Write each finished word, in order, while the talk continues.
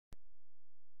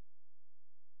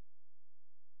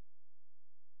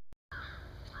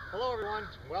Hello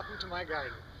everyone, welcome to my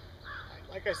garden.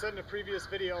 Like I said in a previous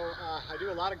video, I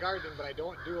do a lot of gardening, but I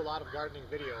don't do a lot of gardening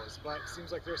videos, but it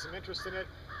seems like there's some interest in it.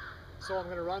 So I'm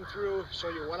going to run through, show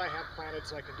you what I have planted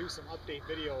so I can do some update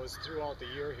videos throughout the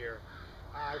year here.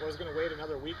 I was going to wait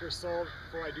another week or so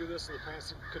before I do this so the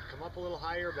plants could come up a little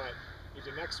higher, but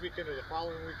either next weekend or the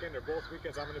following weekend or both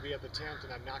weekends I'm going to be at the tent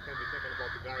and I'm not going to be thinking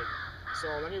about the garden.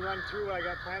 So let me run through what I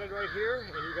got planted right here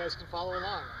and you guys can follow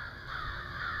along.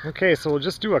 Okay, so we'll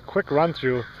just do a quick run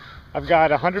through. I've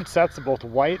got 100 sets of both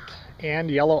white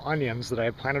and yellow onions that I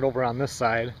have planted over on this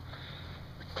side.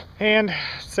 And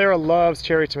Sarah loves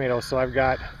cherry tomatoes, so I've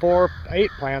got 8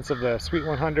 plants of the sweet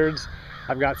 100s.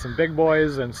 I've got some big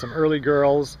boys and some early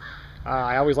girls.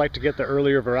 I always like to get the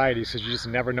earlier varieties because you just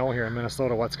never know here in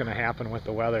Minnesota what's going to happen with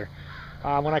the weather.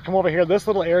 When I come over here, this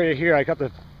little area here, I got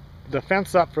the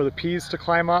fence up for the peas to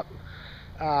climb up.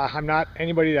 I'm not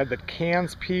anybody that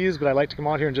cans peas, but I like to come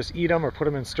out here and just eat them or put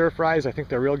them in stir fries. I think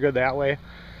they're real good that way.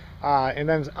 And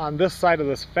then on this side of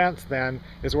this fence then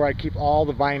is where I keep all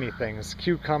the viney things.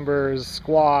 Cucumbers,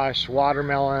 squash,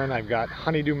 watermelon. I've got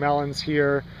honeydew melons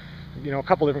here. You know, a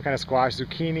couple different kind of squash,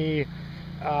 zucchini.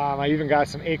 I even got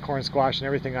some acorn squash and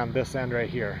everything on this end right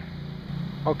here.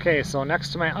 Okay, so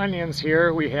next to my onions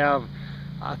here we have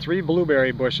 3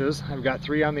 blueberry bushes. I've got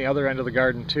 3 on the other end of the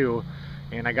garden too.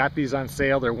 And I got these on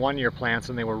sale. They're 1-year plants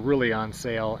and they were really on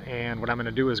sale. And what I'm going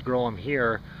to do is grow them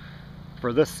here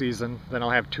for this season. Then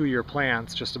I'll have 2-year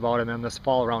plants just about, and then this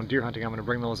fall around deer hunting I'm going to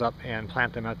bring those up and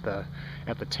plant them at the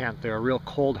tent. They're a real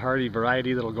cold hardy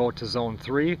variety that'll go to zone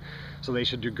 3, so they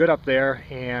should do good up there.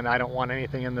 And I don't want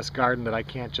anything in this garden that I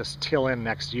can't just till in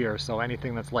next year. So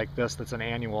anything that's like this, that's an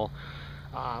annual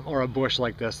or a bush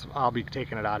like this, I'll be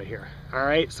taking it out of here. All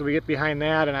right, so we get behind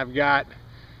that and I've got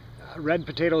red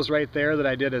potatoes right there that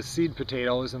I did as seed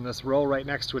potatoes, and this row right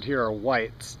next to it here are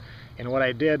whites. And what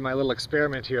I did, my little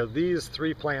experiment here, these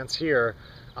 3 plants here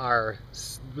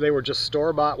they were just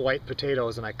store-bought white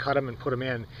potatoes, and I cut them and put them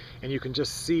in, and you can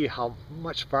just see how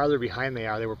much farther behind they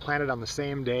are. They were planted on the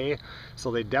same day, so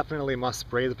they definitely must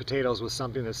spray the potatoes with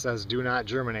something that says do not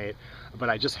germinate, but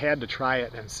I just had to try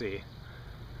it and see.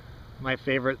 My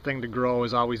favorite thing to grow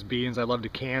is always beans. I love to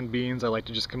can beans. I like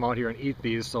to just come out here and eat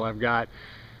these, so I've got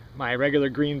my regular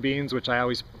green beans, which I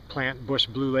always plant Bush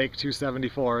Blue Lake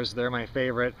 274s. They're my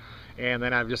favorite. And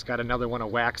then I've just got another one of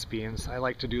wax beans. I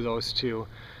like to do those too.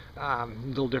 A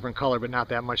little different color, but not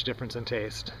that much difference in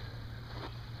taste.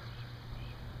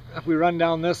 If we run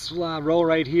down this row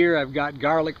right here, I've got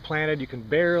garlic planted. You can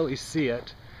barely see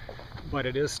it, but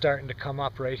it is starting to come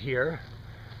up right here.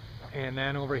 And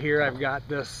then over here I've got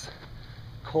this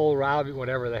kohlrabi,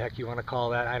 whatever the heck you want to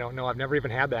call that. I don't know. I've never even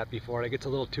had that before. It gets a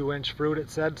little 2-inch fruit, it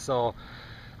said, so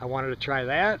I wanted to try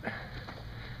that.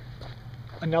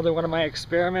 Another one of my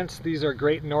experiments, these are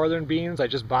Great Northern beans. I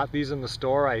just bought these in the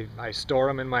store. I store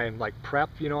them in my prep,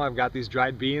 you know. I've got these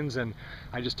dried beans and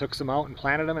I just took some out and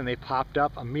planted them and they popped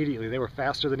up immediately. They were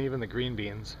faster than even the green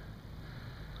beans.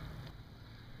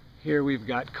 Here we've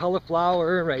got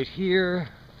cauliflower right here.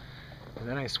 And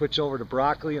then I switch over to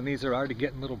broccoli, and these are already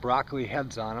getting little broccoli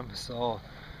heads on them, so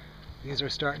these are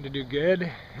starting to do good.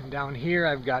 And down here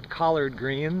I've got collard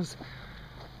greens.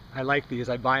 I like these.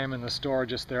 I buy them in the store,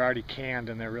 just they're already canned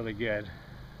and they're really good.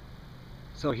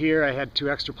 So here I had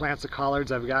 2 extra plants of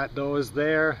collards. I've got those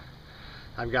there.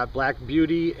 I've got Black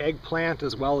Beauty eggplant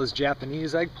as well as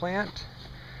Japanese eggplant.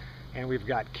 And we've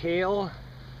got kale.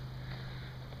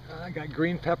 I got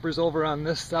green peppers over on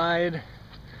this side.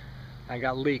 I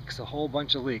got leeks, a whole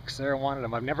bunch of leeks. Sarah wanted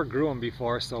them. I've never grew them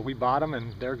before, so we bought them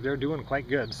and they're doing quite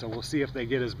good. So we'll see if they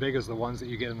get as big as the ones that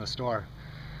you get in the store.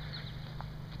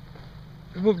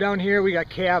 We move down here, we got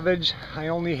cabbage. I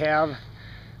only have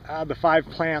the 5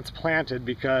 plants planted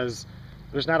because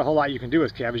there's not a whole lot you can do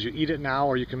with cabbage. You eat it now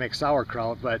or you can make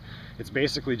sauerkraut, but it's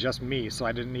basically just me, so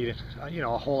I didn't need it,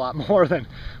 a whole lot more than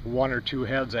 1 or 2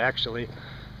 heads actually.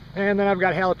 And then I've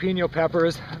got jalapeno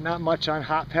peppers. Not much on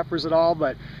hot peppers at all,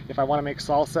 but if I want to make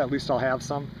salsa, at least I'll have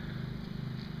some.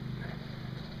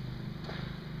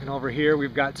 And over here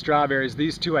we've got strawberries.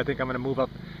 These 2 I think I'm going to move up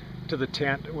to the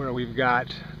tent where we've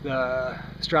got the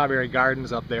strawberry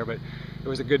gardens up there, but it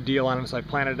was a good deal on them, so I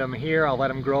planted them here. I'll let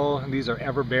them grow, and these are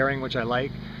ever-bearing, which I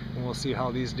like, and we'll see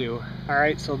how these do.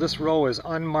 Alright, so this row is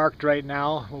unmarked right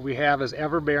now. What we have is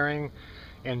ever-bearing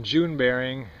and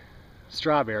June-bearing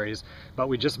strawberries, but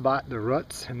we just bought the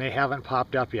roots and they haven't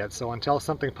popped up yet, so until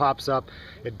something pops up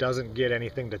it doesn't get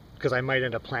anything to, because I might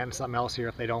end up planting something else here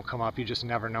if they don't come up. You just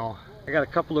never know. I got a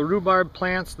couple of rhubarb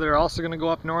plants that are also going to go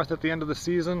up north at the end of the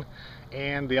season,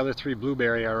 and the other 3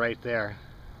 blueberry are right there.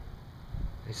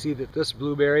 I see that this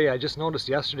blueberry, I just noticed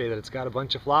yesterday that it's got a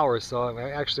bunch of flowers, so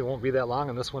it actually won't be that long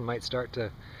and this one might start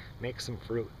to make some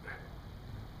fruit.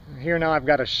 Here now I've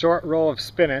got a short row of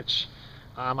spinach.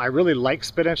 I really like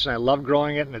spinach and I love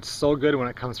growing it, and it's so good when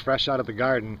it comes fresh out of the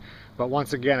garden. But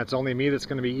once again, it's only me that's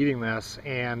going to be eating this,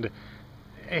 and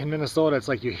in Minnesota it's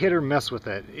like you hit or miss with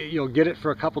it. You'll get it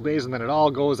for a couple days and then it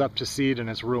all goes up to seed and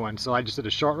it's ruined. So I just did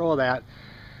a short row of that.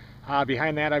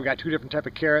 Behind that I've got two different type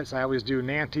of carrots. I always do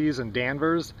Nantes and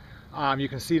Danvers. You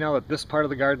can see now that this part of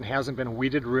the garden hasn't been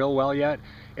weeded real well yet,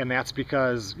 and that's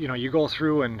because, you know, you go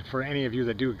through, and for any of you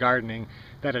that do gardening,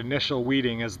 that initial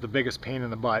weeding is the biggest pain in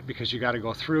the butt because you got to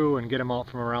go through and get them out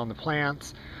from around the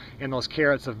plants, and those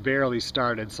carrots have barely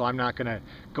started, so I'm not going to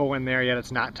go in there yet.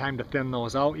 It's not time to thin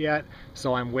those out yet,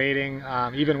 so I'm waiting.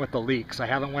 Even with the leeks, I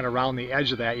haven't went around the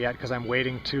edge of that yet because I'm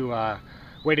waiting for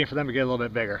them to get a little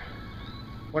bit bigger.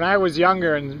 When I was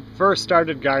younger and first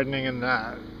started gardening, and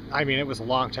I mean, it was a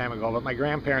long time ago, but my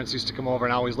grandparents used to come over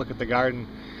and always look at the garden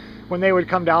when they would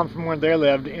come down from where they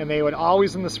lived, and they would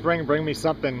always in the spring bring me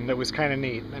something that was kind of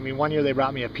neat. I mean, one year they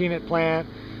brought me a peanut plant,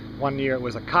 one year it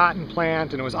was a cotton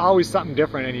plant, and it was always something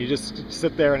different, and you just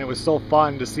sit there and it was so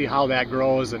fun to see how that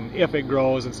grows and if it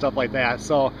grows and stuff like that.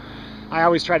 So I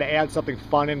always try to add something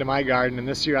fun into my garden, and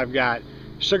this year I've got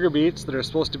sugar beets that are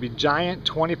supposed to be giant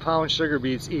 20-pound sugar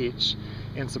beets each,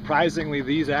 and surprisingly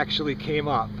these actually came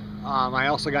up. I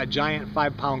also got giant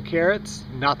 5-pound carrots.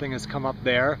 Nothing has come up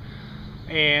there.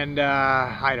 And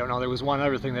I don't know, there was one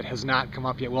other thing that has not come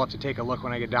up yet. We'll have to take a look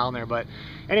when I get down there. But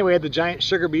anyway, the giant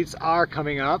sugar beets are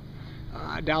coming up.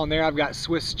 Down there I've got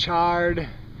Swiss chard,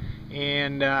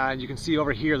 and you can see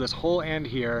over here, this whole end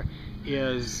here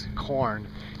is corn.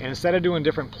 And instead of doing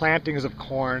different plantings of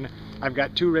corn, I've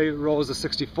got 2 rows of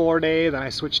 64-day, then I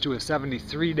switched to a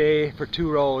 73-day for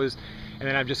 2 rows, and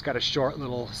then I've just got a short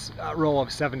little row of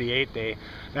 78-day.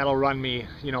 That'll run me,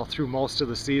 you know, through most of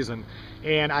the season.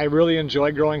 And I really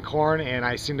enjoy growing corn, and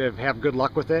I seem to have good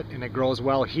luck with it, and it grows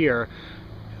well here.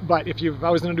 But if I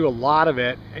was going to do a lot of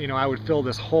it, you know, I would fill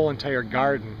this whole entire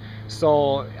garden.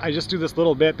 So I just do this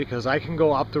little bit because I can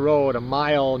go up the road a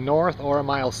mile north or a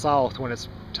mile south when it's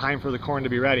time for the corn to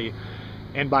be ready,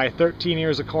 and buy 13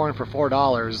 ears of corn for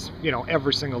 $4, you know,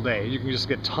 every single day. You can just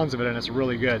get tons of it, and it's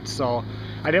really good. So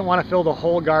I didn't want to fill the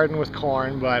whole garden with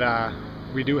corn, but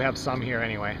we do have some here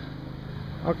anyway.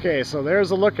 Okay, so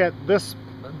there's a look at this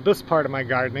part of my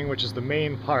gardening, which is the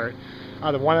main part.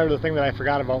 The one other thing that I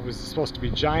forgot about was supposed to be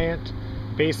giant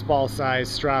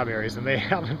baseball-sized strawberries, and they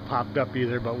haven't popped up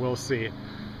either, but we'll see.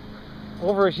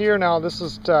 Over here now, this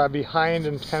is behind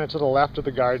and kind of to the left of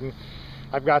the garden.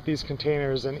 I've got these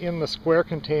containers, and in the square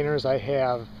containers I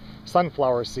have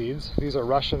sunflower seeds. These are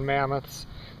Russian mammoths.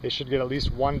 They should get at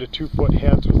least 1 to 2 foot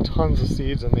heads with tons of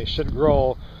seeds, and they should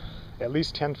grow at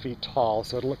least 10 feet tall,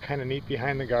 so it'll look kind of neat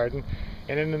behind the garden.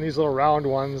 And then in these little round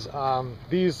ones,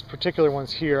 these particular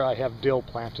ones here, I have dill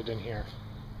planted in here.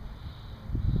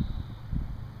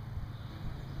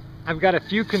 I've got a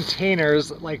few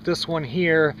containers like this one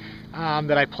here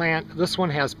that I plant. This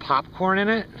one has popcorn in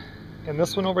it, and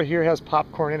this one over here has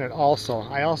popcorn in it also.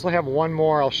 I also have one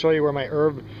more. I'll show you where my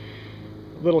herb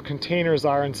little containers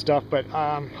are and stuff, but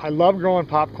I love growing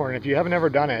popcorn. If you haven't ever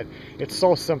done it, it's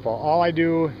so simple. All I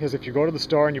do is, if you go to the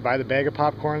store and you buy the bag of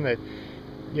popcorn that,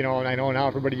 you know, and I know now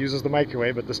everybody uses the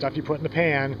microwave, but the stuff you put in the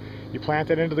pan, you plant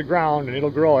it into the ground and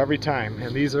it'll grow every time.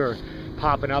 And these are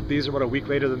popping up. These are about a week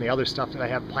later than the other stuff that I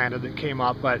have planted that came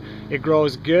up, but it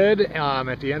grows good.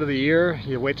 At the end of the year,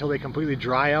 you wait till they completely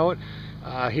dry out.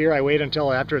 Here I wait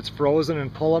until after it's frozen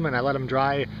and pull them, and I let them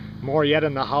dry more yet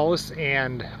in the house,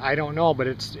 and I don't know, but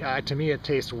it's to me it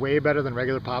tastes way better than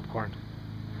regular popcorn.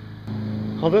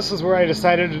 Well, this is where I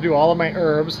decided to do all of my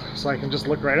herbs, so I can just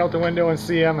look right out the window and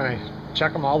see them, and I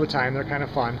check them all the time. They're kind of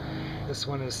fun. This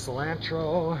one is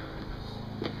cilantro,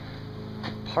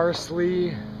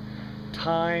 parsley,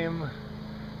 thyme,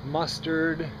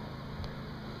 mustard,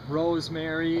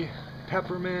 rosemary,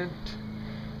 peppermint,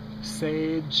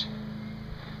 sage,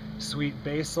 sweet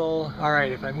basil.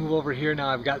 Alright, if I move over here now,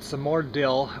 I've got some more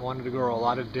dill. I wanted to grow a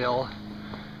lot of dill.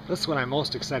 This one I'm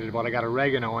most excited about. I got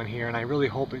oregano in here, and I really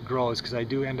hope it grows because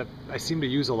I seem to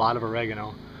use a lot of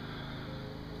oregano.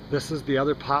 This is the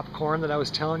other popcorn that I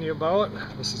was telling you about.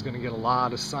 This is going to get a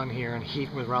lot of sun here and heat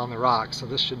around the rocks, so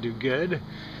this should do good.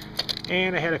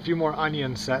 And I had a few more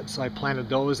onion sets, so I planted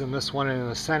those in this one, and in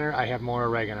the center I have more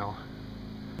oregano.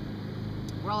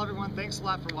 Well, everyone, thanks a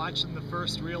lot for watching the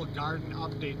first real garden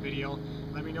update video.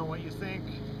 Let me know what you think.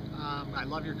 I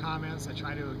love your comments. I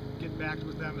try to get back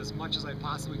with them as much as I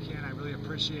possibly can. I really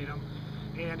appreciate them.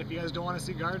 And if you guys don't want to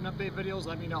see garden update videos,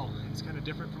 let me know. It's kind of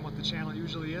different from what the channel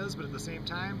usually is, but at the same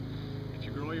time, if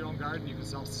you grow your own garden, you can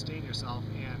self-sustain yourself,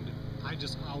 and I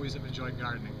just always have enjoyed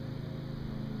gardening.